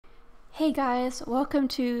Hey guys, welcome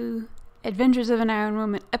to Adventures of an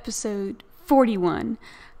Ironwoman episode 41,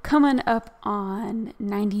 coming up on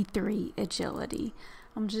 93 agility.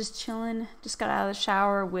 I'm just chilling, just got out of the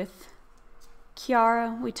shower with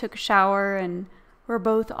Kiara. We took a shower and we're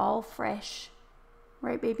both all fresh.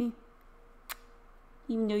 Right, baby?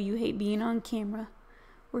 Even though you hate being on camera,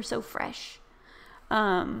 we're so fresh.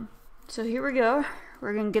 So here we go.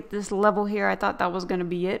 We're going to get this level here. I thought that was going to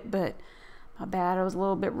be it, but my bad, I was a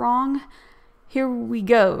little bit wrong. Here we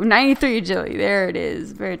go. 93 agility. There it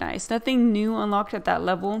is. Very nice. Nothing new unlocked at that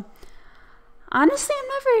level. Honestly, I'm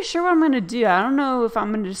not very sure what I'm going to do. I don't know if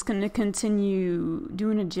I'm just going to continue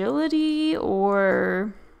doing agility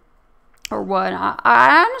or what.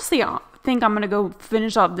 I honestly think I'm going to go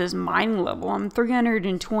finish off this mining level. I'm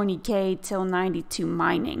 320k till 92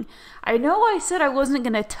 mining. I know I said I wasn't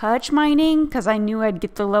going to touch mining because I knew I'd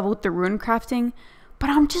get the level through rune crafting. But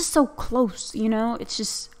I'm just so close, you know? It's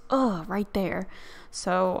just, right there.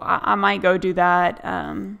 So I might go do that,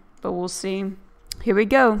 but we'll see. Here we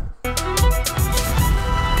go.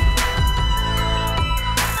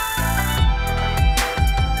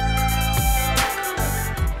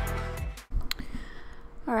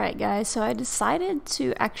 Alright guys, so I decided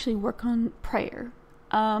to actually work on prayer.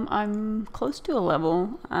 I'm close to a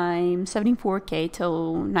level. I'm 74k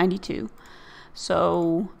till 92.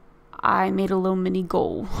 So I made a little mini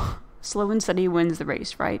goal. Slow and steady wins the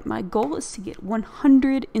race, right? My goal is to get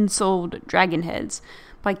 100 ensouled dragon heads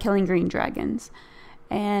by killing green dragons.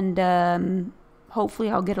 And hopefully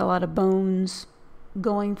I'll get a lot of bones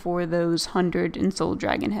going for those 100 ensouled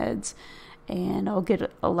dragon heads. And I'll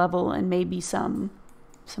get a level and maybe some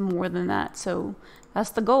more than that. So that's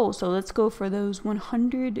the goal. So let's go for those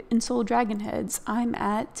 100 ensouled dragon heads. I'm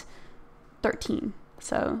at 13.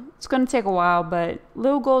 So it's going to take a while, but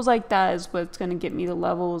little goals like that is what's going to get me the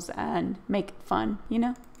levels and make it fun, you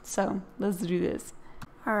know? So let's do this.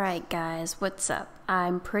 Alright guys, what's up?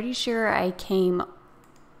 I'm pretty sure I came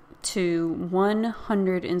to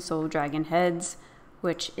 100 ensouled dragon heads,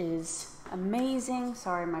 which is amazing.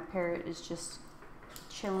 Sorry, my parrot is just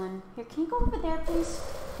chilling. Here, can you go over there, please?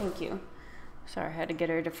 Thank you. Sorry, I had to get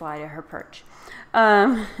her to fly to her perch.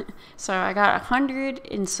 So I got 100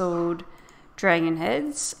 ensouled dragon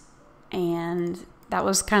heads, and that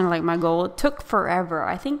was kind of like my goal. It took forever.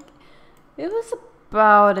 I think it was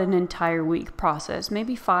about an entire week process,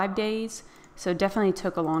 maybe 5 days. So it definitely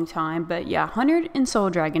took a long time. But yeah, 100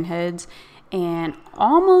 ensouled dragon heads and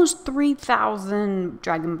almost 3,000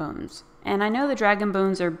 dragon bones. And I know the dragon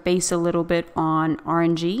bones are based a little bit on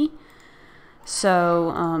RNG.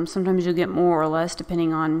 So sometimes you'll get more or less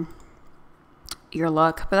depending on your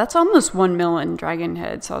luck. But that's almost 1 million dragon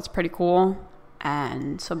heads, so that's pretty cool.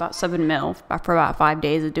 And so about 7 mil for about 5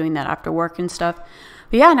 days of doing that after work and stuff.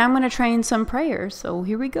 But yeah, now I'm going to train some prayers. So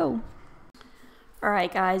here we go.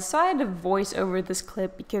 Alright guys, so I had to voice over this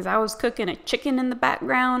clip because I was cooking a chicken in the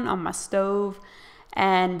background on my stove.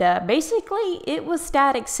 And basically it was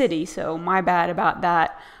Static City, so my bad about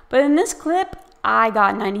that. But in this clip, I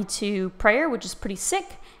got 92 prayer, which is pretty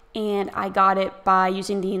sick. And I got it by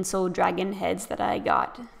using the ensouled dragon heads that I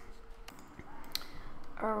got.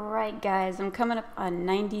 Alright guys, I'm coming up on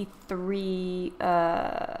 93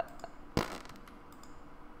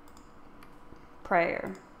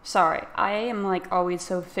 prayer. Sorry, I am like always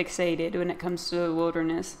so fixated when it comes to the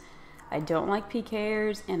wilderness. I don't like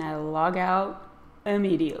PKers and I log out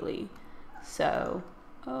immediately. So,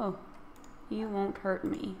 oh, you won't hurt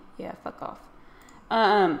me. Yeah, fuck off.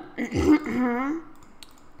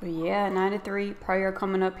 But yeah, 93 prayer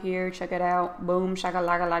coming up here. Check it out. Boom,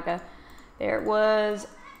 shaka-laka-laka. There it was.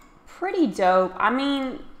 Pretty dope. I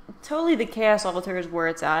mean, totally the Chaos Altar is where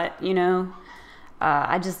it's at, you know.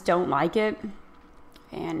 I just don't like it.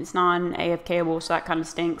 And it's non-AFKable, so that kind of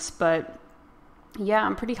stinks. But yeah,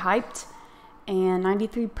 I'm pretty hyped. And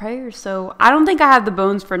 93 prayers. So I don't think I have the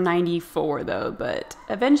bones for 94 though. But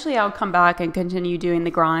eventually I'll come back and continue doing the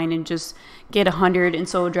grind and just get 100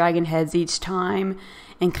 ensouled dragon heads each time.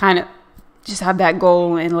 And kind of just have that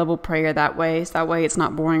goal and level prayer that way. So that way it's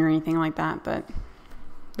not boring or anything like that. But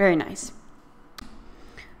very nice.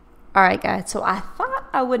 Alright guys, so I thought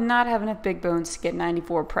I would not have enough big bones to get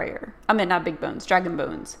 94 prayer. I mean, not big bones, dragon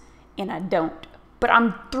bones. And I don't. But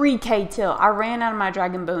I'm 3k till. I ran out of my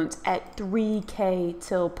dragon bones at 3k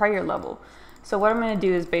till prayer level. So what I'm going to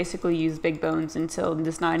do is basically use big bones until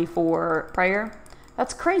this 94 prayer.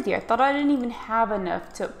 That's crazy. I thought I didn't even have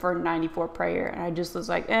enough for 94 prayer. And I just was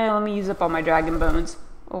like, let me use up all my dragon bones.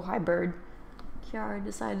 Oh, hi, bird. Kiara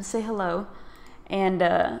decided to say hello. And,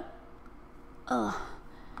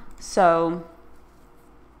 so,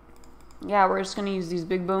 yeah, we're just going to use these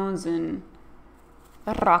big bones and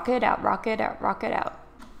Rock it out, rock it out, rock it out.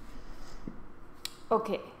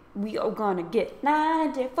 Okay, we are gonna get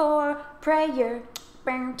 94 prayer.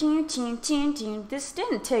 This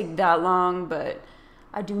didn't take that long, but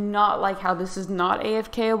I do not like how this is not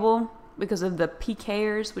AFKable because of the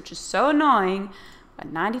PKers, which is so annoying.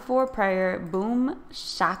 But 94 prayer, boom,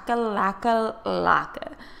 shakalaka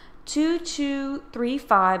laka.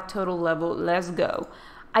 2235 total level, let's go.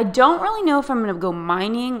 I don't really know if I'm going to go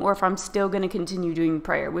mining or if I'm still going to continue doing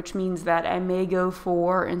prayer, which means that I may go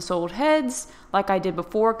for ensouled heads like I did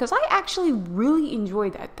before, because I actually really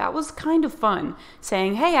enjoyed that. That was kind of fun,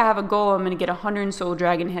 saying, hey, I have a goal, I'm going to get 100 ensouled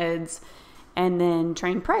dragon heads and then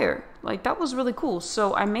train prayer. Like, that was really cool.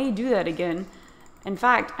 So I may do that again. In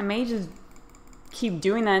fact, I may just keep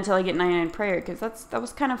doing that until I get 99 prayer, because that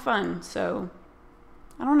was kind of fun. So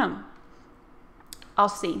I don't know. I'll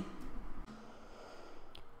see.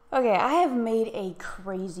 Okay, I have made a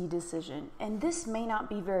crazy decision, and this may not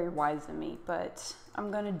be very wise of me, but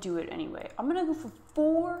I'm gonna do it anyway. I'm gonna go for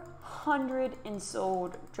 400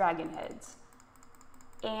 ensouled dragon heads.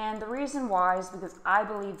 And the reason why is because I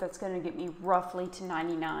believe that's gonna get me roughly to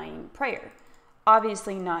 99 prayer.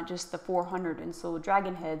 Obviously not just the 400 ensouled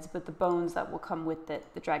dragon heads, but the bones that will come with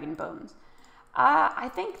it, the dragon bones. I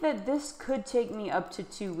think that this could take me up to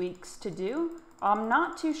 2 weeks to do. I'm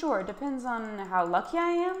not too sure. It depends on how lucky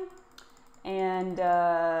I am. And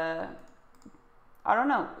I don't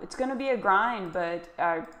know. It's going to be a grind, but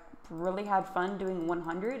I really had fun doing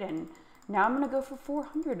 100. And now I'm going to go for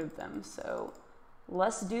 400 of them. So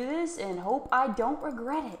let's do this and hope I don't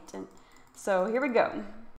regret it. And so here we go.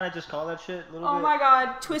 I just call that shit a little bit. Oh my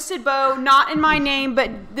god, Twisted Bow, not in my name, but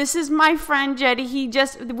this is my friend Jetty.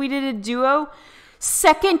 We did a duo.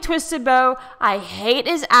 Second Twisted Bow. I hate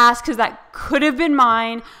his ass because that could have been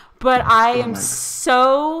mine, but I am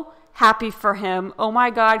so happy for him. Oh my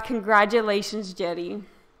god, congratulations, Jetty.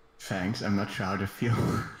 Thanks, I'm not sure how to feel.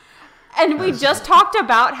 And we just talked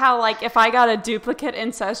about how, like, if I got a duplicate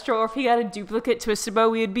Ancestral or if he got a duplicate Twisted Bow,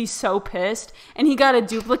 we would be so pissed. And he got a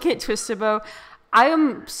duplicate Twisted Bow. I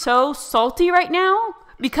am so salty right now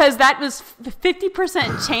because that was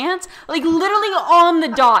 50% chance. Like, literally on the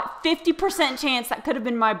dot, 50% chance that could have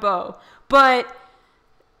been my bow. But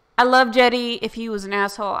I love Jetty. If he was an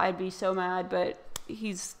asshole, I'd be so mad. But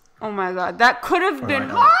he's, oh my god, that could have been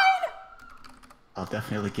mine. I'll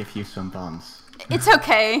definitely give you some bonds. It's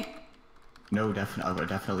okay. No, I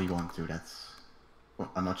definitely want to.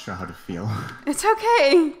 I'm not sure how to feel. It's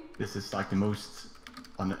okay. This is like the most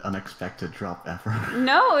unexpected drop ever.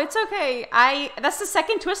 No, it's okay. That's the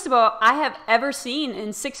second Twisted Bow I have ever seen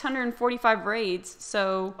in 645 raids.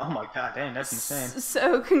 So. Oh my god, dang, that's insane.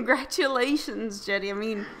 So congratulations, Jetty. I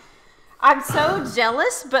mean, I'm so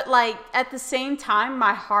jealous, but like at the same time,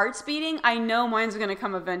 my heart's beating. I know mine's gonna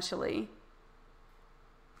come eventually.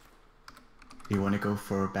 Do you want to go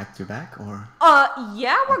for back-to-back or?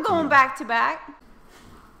 Yeah, we're going back-to-back.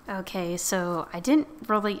 Okay, so I didn't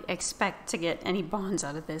really expect to get any bonds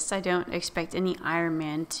out of this. I don't expect any Iron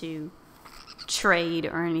Man to trade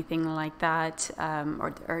or anything like that,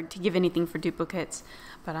 or to give anything for duplicates.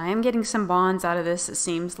 But I am getting some bonds out of this, it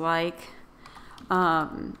seems like.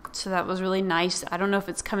 So that was really nice. I don't know if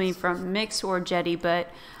it's coming from Mix or Jetty, but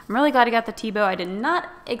I'm really glad I got the T-Bow. I did not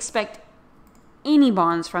expect any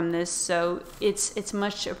bonds from this, so it's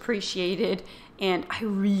much appreciated, and I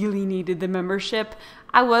really needed the membership.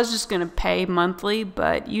 I was just gonna pay monthly,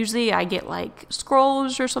 but usually I get like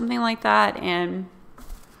scrolls or something like that, and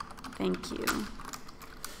thank you.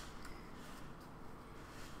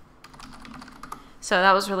 So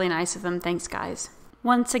that was really nice of them. Thanks, guys.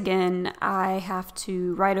 Once again, I have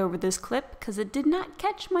to write over this clip because it did not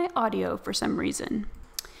catch my audio for some reason.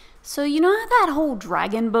 So you know that whole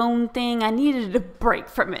dragon bone thing? I needed a break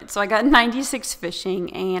from it. So I got 96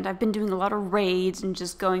 fishing, and I've been doing a lot of raids and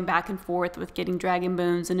just going back and forth with getting dragon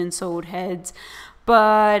bones and ensouled heads.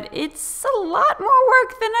 But it's a lot more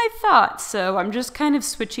work than I thought. So I'm just kind of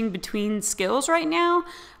switching between skills right now.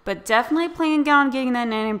 But definitely planning on getting that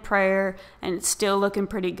 9 in prayer, and it's still looking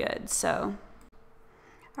pretty good. So,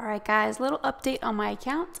 alright guys, little update on my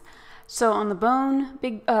account. So on the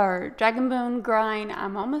dragon bone grind,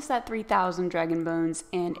 I'm almost at 3,000 dragon bones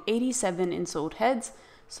and 87 ensouled heads.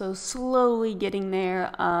 So slowly getting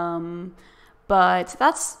there. But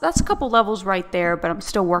that's a couple levels right there, but I'm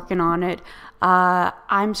still working on it.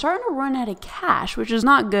 I'm starting to run out of cash, which is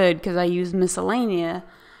not good because I use miscellanea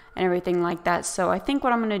and everything like that. So I think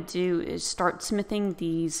what I'm going to do is start smithing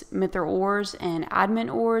these mither ores and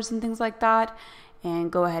admin ores and things like that,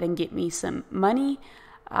 and go ahead and get me some money.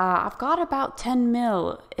 I've got about 10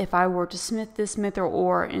 mil if I were to smith this mither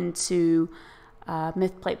ore into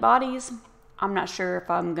myth plate bodies. I'm not sure if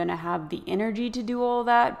I'm going to have the energy to do all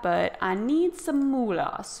that, but I need some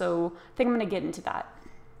moolah, so I think I'm going to get into that.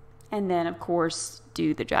 And then, of course,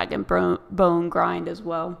 do the dragon bone grind as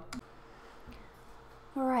well.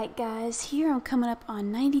 Alright guys, here I'm coming up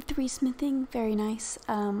on 93 smithing, very nice.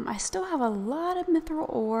 I still have a lot of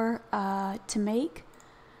mithril ore to make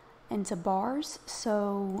into bars,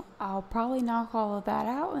 so I'll probably knock all of that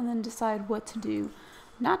out and then decide what to do.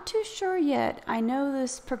 Not too sure yet. I know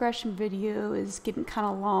this progression video is getting kind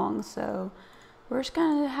of long, so we're just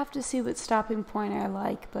gonna have to see what stopping point I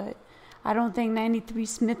like, but I don't think 93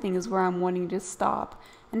 smithing is where I'm wanting to stop.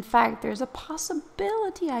 In fact, there's a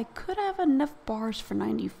possibility I could have enough bars for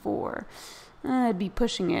 94. I'd be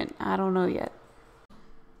pushing it. I don't know yet.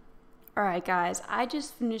 Alright guys, I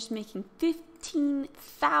just finished making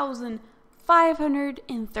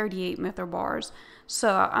 15,538 mithril bars.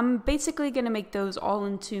 So I'm basically going to make those all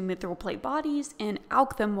into mithril plate bodies and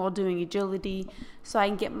alch them while doing agility so I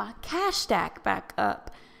can get my cash stack back up.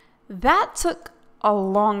 That took a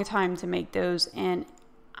long time to make those, and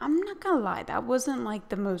I'm not gonna lie, that wasn't like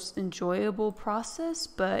the most enjoyable process,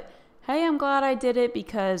 but hey, I'm glad I did it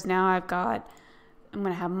because now I'm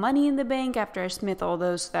gonna have money in the bank after I smith all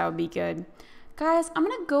those, so that would be good. Guys, I'm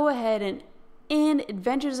gonna go ahead and end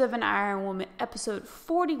Adventures of an Ironwoman episode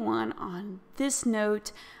 41 on this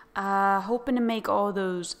note, hoping to make all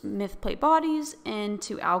those myth plate bodies and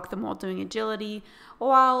to alch them while doing agility,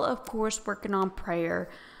 while of course working on prayer.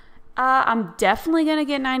 I'm definitely going to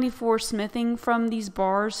get 94 smithing from these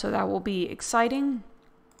bars, so that will be exciting.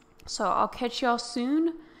 So I'll catch y'all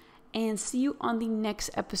soon and see you on the next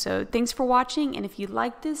episode. Thanks for watching, and if you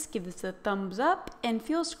like this, give this a thumbs up and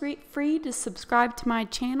feel free to subscribe to my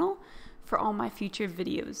channel for all my future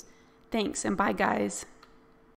videos. Thanks, and bye guys.